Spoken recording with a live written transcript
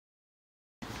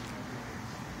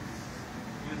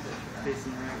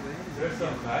facing the right way. Is there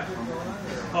some magic going on?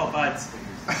 Oh, buds.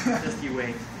 Just you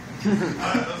wait.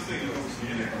 Those things are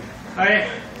Okay,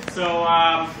 so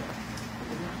my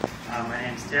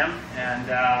name's Tim, and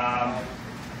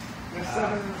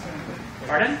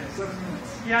pardon? 7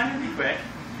 minutes. Yeah, I'm gonna be quick.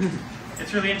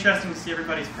 It's really interesting to see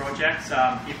everybody's projects.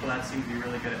 People that seem to be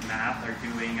really good at math are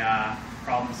doing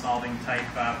problem-solving type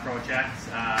projects.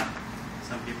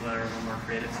 Some people that are a little more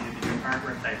creative seem to be doing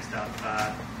hardware type stuff.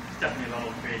 Definitely a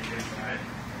little creativity to it.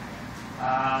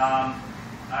 I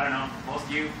don't know, most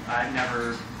of you, I've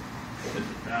never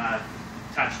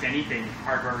touched anything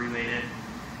hardware related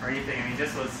or anything. I mean,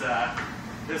 this was a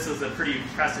pretty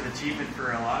impressive achievement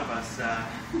for a lot of us.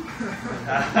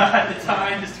 At the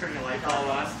time, just turning a light bulb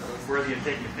on, worthy of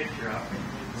taking a picture of.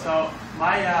 So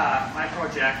my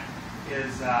project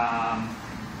is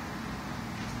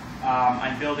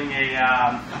I'm building a.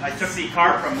 I took the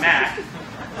car from Mac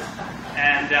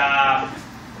and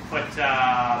put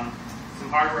some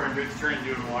hardware into it to turn it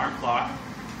into an alarm clock.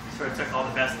 Sort of took all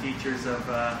the best features of,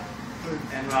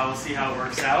 and we'll see how it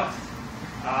works out.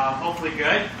 Hopefully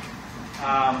good.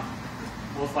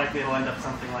 Most likely it'll end up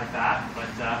something like that, but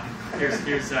here's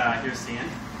seeing.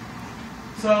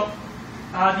 So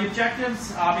the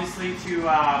objectives, obviously, to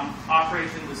operate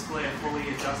and display a fully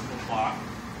adjustable clock,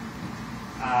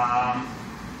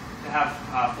 to have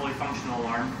fully functional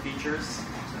alarm features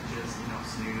such as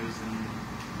snooze and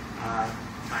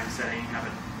time setting, have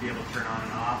it be able to turn on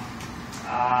and off.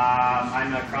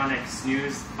 I'm a chronic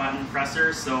snooze button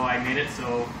presser, so I made it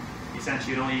so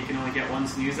essentially you can only get one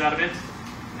snooze out of it,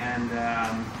 and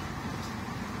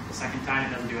the second time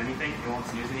it doesn't do anything. You won't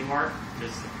snooze anymore,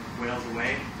 just wails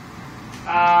away.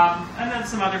 And then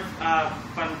some other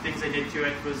fun things I did to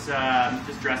it was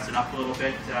just dressed it up a little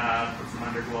bit, put some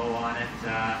underglow on it,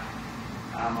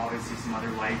 obviously some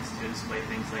other lights to display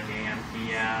things like AM,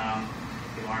 PM,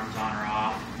 the alarms on or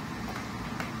off.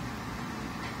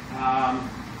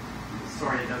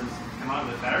 Sorry, it doesn't come out a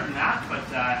bit better than that, but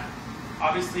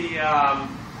obviously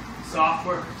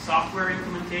software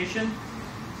implementation.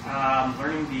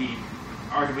 Learning the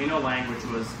Arduino language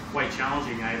was quite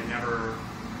challenging.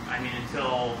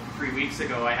 Until 3 weeks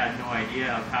ago, I had no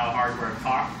idea of how hardware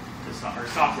talked to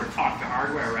software talked to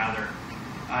hardware rather,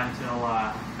 until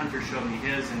Hunter showed me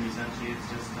his, and essentially it's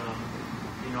just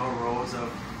rows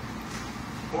of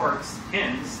ports,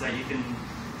 pins that you can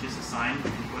just assign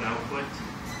input-output,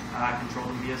 control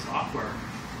them via software,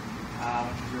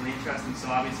 which is really interesting. So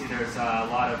obviously there's a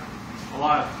lot of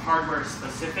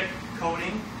hardware-specific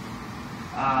coding.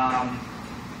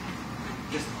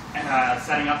 Just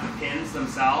setting up the pins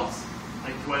themselves,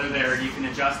 like whether you can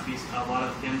adjust a lot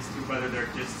of the pins to whether they're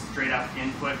just straight up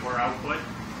input or output.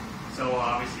 So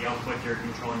obviously output you're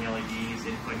controlling LEDs,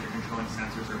 input you're controlling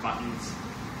sensors or buttons.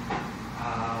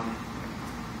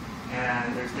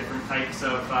 And there's different types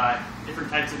of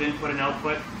input and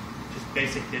output, just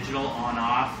basic digital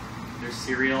on/off. There's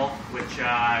serial, which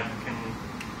can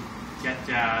get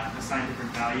assigned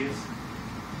different values.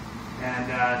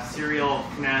 And serial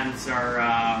commands are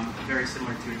very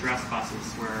similar to address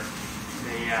buses, where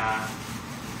they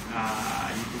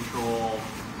you control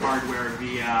hardware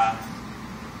via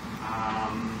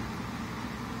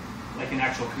like an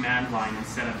actual command line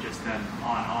instead of just an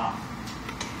on/off.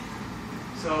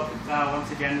 So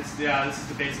once again, this is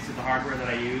the basics of the hardware that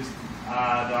I used.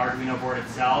 The Arduino board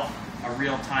itself, a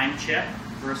real-time chip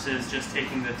versus just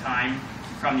taking the time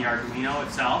from the Arduino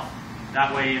itself.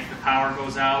 That way, if the power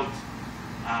goes out,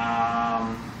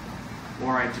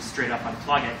 or I just straight up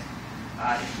unplug it,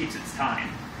 it keeps its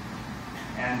time.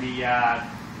 And the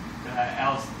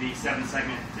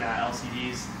 7-segment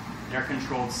LCDs, they're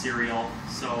controlled serial,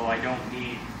 so I don't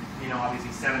need,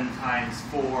 obviously 7 times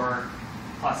 4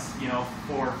 plus,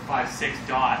 4, 5, 6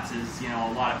 dots is, a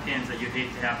lot of pins that you'd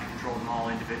hate to have to control them all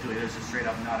individually. There's just straight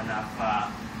up not enough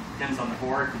pins on the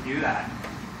board to do that.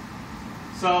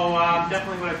 So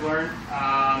definitely what I've learned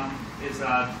is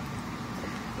the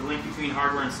link between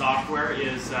hardware and software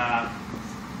is,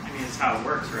 it's how it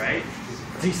works, right?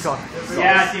 Desoldering.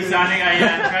 Yeah, desoldering. I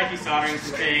tried desoldering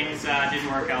some things, didn't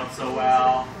work out so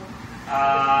well.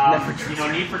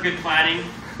 Need for good planning.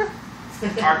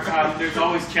 There's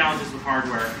always challenges with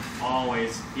hardware,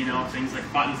 always. Things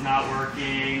like buttons not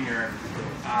working or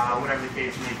whatever the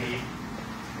case may be.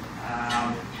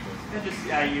 And just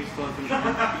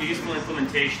useful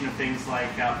implementation of things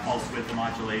like pulse width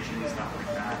modulation and stuff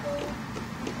like that.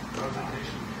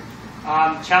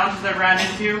 Challenges I've ran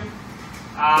into.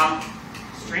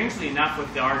 Strangely enough,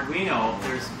 with the Arduino,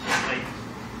 there's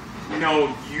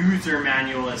no user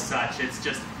manual as such. It's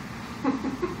just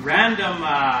random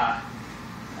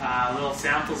little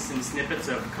samples and snippets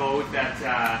of code that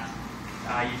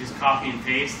you just copy and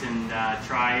paste and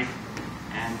try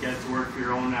and get it to work for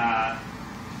your own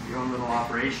little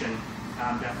operation.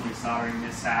 Definitely soldering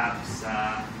mishaps.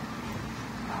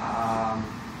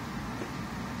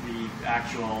 The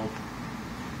actual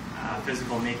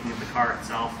physical making of the car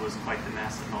itself was quite the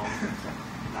mess at home.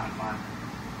 Not fun.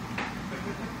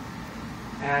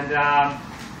 And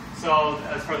so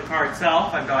as for the car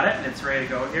itself, I've got it and it's ready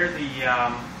to go here.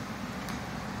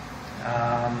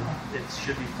 It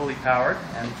should be fully powered,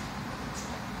 and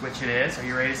which it is. Are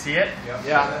you ready to see it? Yep.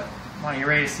 Yeah. Come on, are you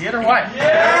ready to see it or what?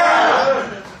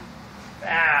 Yeah!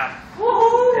 Bam!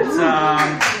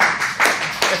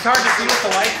 It's hard to see with the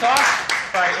lights off,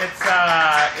 but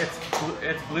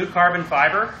it's blue carbon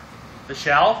fiber, the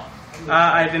shell.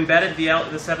 I've embedded the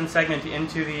 7-segment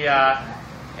into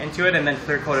it and then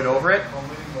clear coated over it.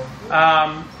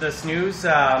 The snooze,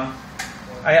 I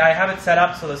have it set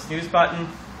up so the snooze button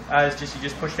is you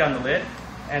just push down the lid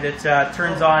and it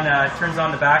turns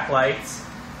on the back lights,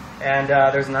 and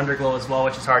there's an underglow as well,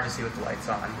 which is hard to see with the lights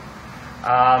on.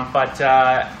 But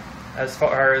as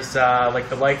far as like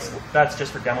the lights, that's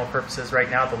just for demo purposes right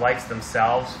now. The lights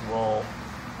themselves will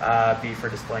be for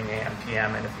displaying AM,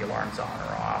 PM, and if the alarm's on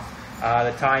or off.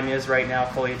 The time is right now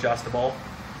fully adjustable.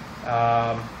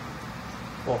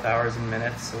 Both hours and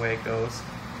minutes, the way it goes,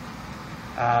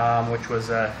 which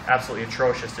was absolutely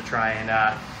atrocious to try and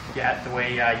get. The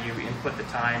way you input the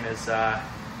time is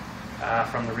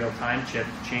from the real-time chip.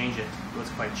 To change it was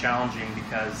quite challenging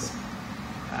because,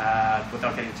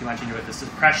 without getting too much into it, the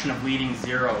suppression of leading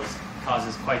zeros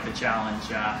causes quite the challenge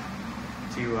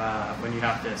when you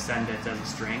have to send it as a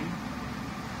string.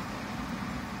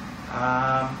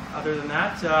 Other than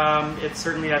that, I've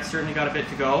certainly got a bit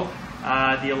to go.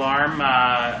 The alarm,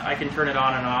 I can turn it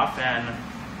on and off, and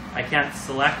I can't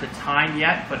select a time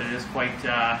yet, but it is quite,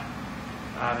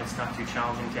 it's not too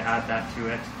challenging to add that to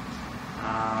it. Is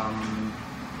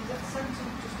that set to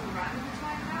just a random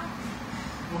time now?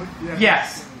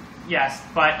 Yes,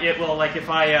 but it will, like if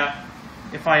I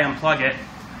unplug it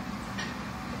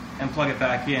and plug it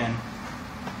back in,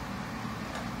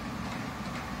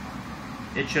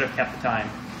 it should have kept the time.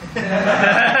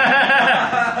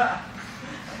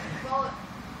 Well,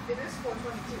 it is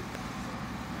 4:22.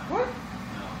 What?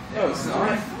 No, it's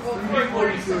not.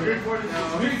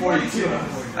 342.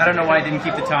 I don't know why I didn't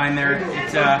keep the time there.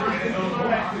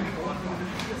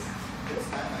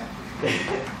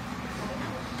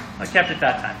 I kept it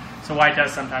that time. So why it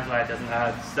does sometimes, why it doesn't,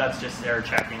 that's just error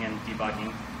checking and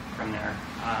debugging from there.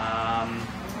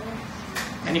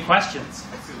 Any questions?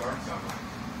 What's the alarm sound like?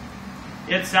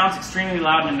 It sounds extremely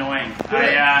loud and annoying.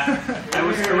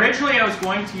 Originally I was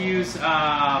going to use the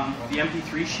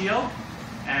MP3 Shield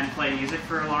and play music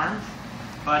for alarms,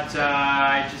 but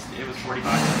it was $40. I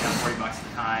got $40 at the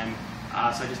time,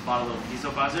 so I just bought a little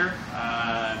piezo buzzer.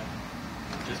 I'd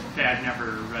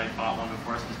never really bought one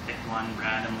before, so just picked one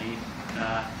randomly.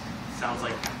 Sounds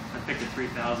like I picked a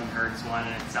 3,000 hertz one,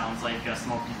 and it sounds like a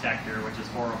smoke detector, which is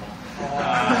horrible.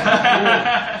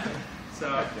 So,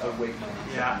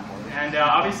 yeah, and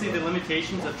obviously the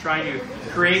limitations of trying to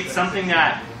create something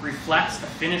that reflects a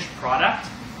finished product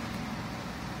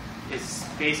is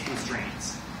space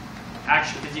constraints.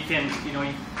 Actually, because you can,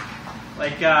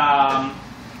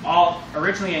 all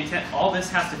this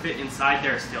has to fit inside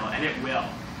there still, and it will.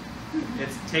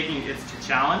 It's a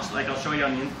challenge. Like I'll show you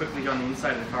quickly on the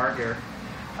inside of the car here.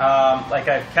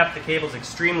 I've kept the cables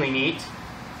extremely neat.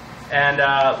 And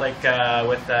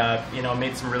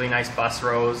made some really nice bus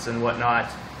rows and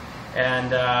whatnot,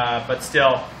 and but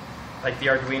still, like the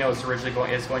Arduino is originally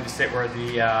going to sit where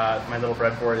my little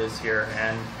breadboard is here,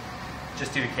 and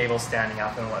just due to cables standing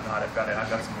up and whatnot, I've got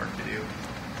some work to do.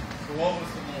 So what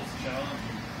was the most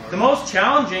challenging part? The most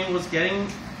challenging was getting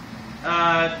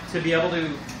to be able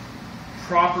to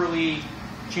properly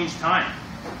change time,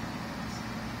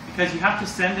 because you have to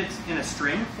send it in a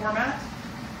string format.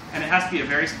 And it has to be a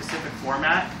very specific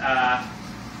format,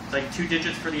 like 2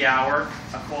 digits for the hour,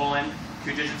 a colon,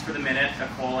 2 digits for the minute, a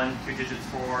colon, 2 digits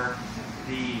for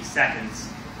the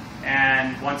seconds.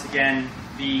 And once again,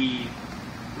 the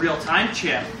real-time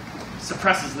chip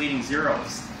suppresses leading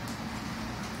zeros.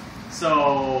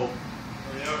 So,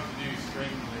 You have to do string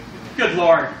like good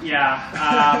Lord,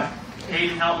 yeah.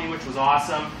 Hayden helped me, which was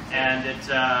awesome, and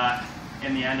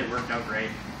in the end, it worked out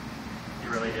great. It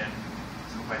really did.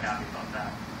 So I'm quite happy about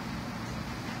that.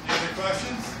 Any other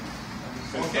questions?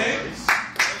 Okay.